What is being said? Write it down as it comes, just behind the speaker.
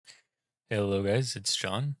Hello guys, it's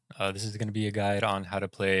John. This is going to be a guide on how to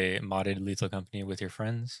play modded Lethal Company with your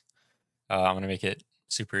friends. I'm going to make it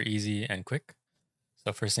super easy and quick.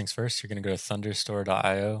 So first things first, you're going to go to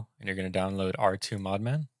thunderstore.io and you're going to download R2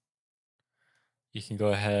 modman. You can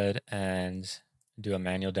go ahead and do a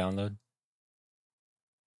manual download.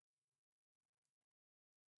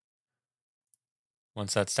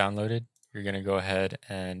 Once that's downloaded, you're going to go ahead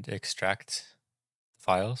and extract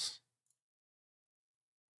files.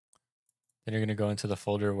 Then you're going to go into the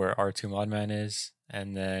folder where R2 modman is,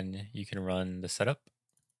 and then you can run the setup.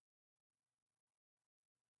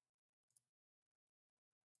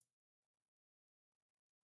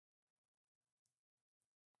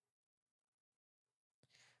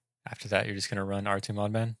 After that, you're just going to run R2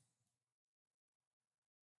 modman.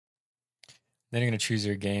 Then you're going to choose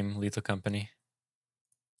your game, Lethal Company.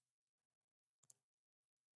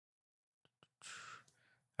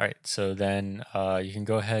 All right, so then you can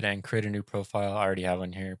go ahead and create a new profile. I already have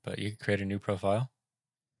one here, but you can create a new profile.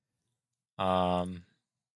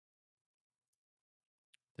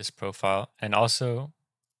 This profile, and also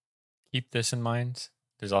keep this in mind.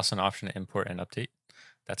 There's also an option to import and update.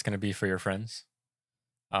 That's going to be for your friends.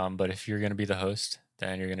 But if you're going to be the host,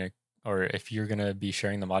 then you're going to, or if you're going to be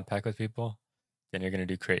sharing the mod pack with people, then you're going to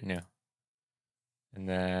do create new. And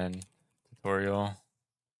then tutorial,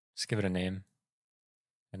 just give it a name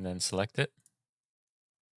and then select it.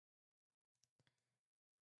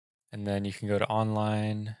 And then you can go to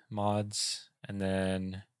online mods and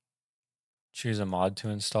then choose a mod to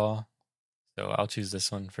install. So I'll choose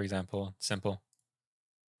this one, for example, simple.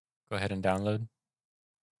 Go ahead and download.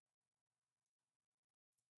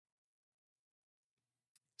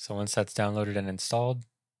 So once that's downloaded and installed,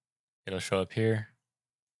 it'll show up here.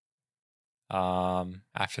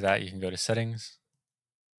 After that, you can go to settings.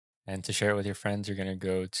 And to share it with your friends, you're going to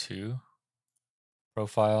go to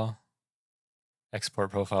profile,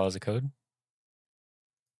 export profile as a code.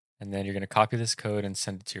 And then you're going to copy this code and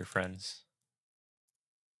send it to your friends.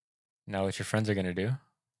 Now what your friends are going to do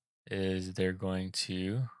is they are going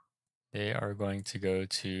to go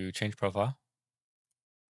to change profile.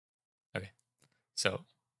 Okay, so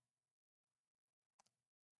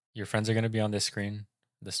your friends are going to be on this screen,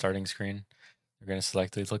 the starting screen. You're going to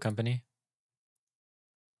select Lethal Company.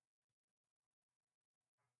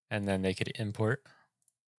 And then they could import.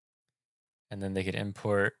 And then they could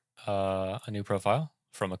import a new profile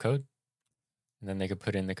from a code. And then they could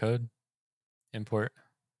put in the code, import,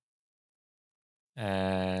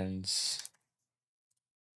 and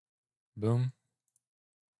boom.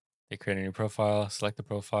 They create a new profile, select the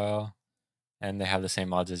profile, and they have the same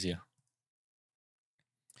mods as you.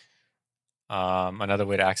 Another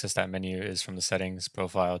way to access that menu is from the settings,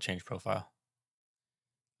 profile, change profile.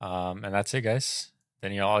 And that's it, guys.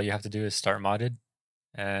 Then all you have to do is start modded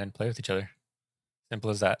and play with each other. Simple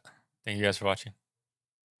as that. Thank you guys for watching.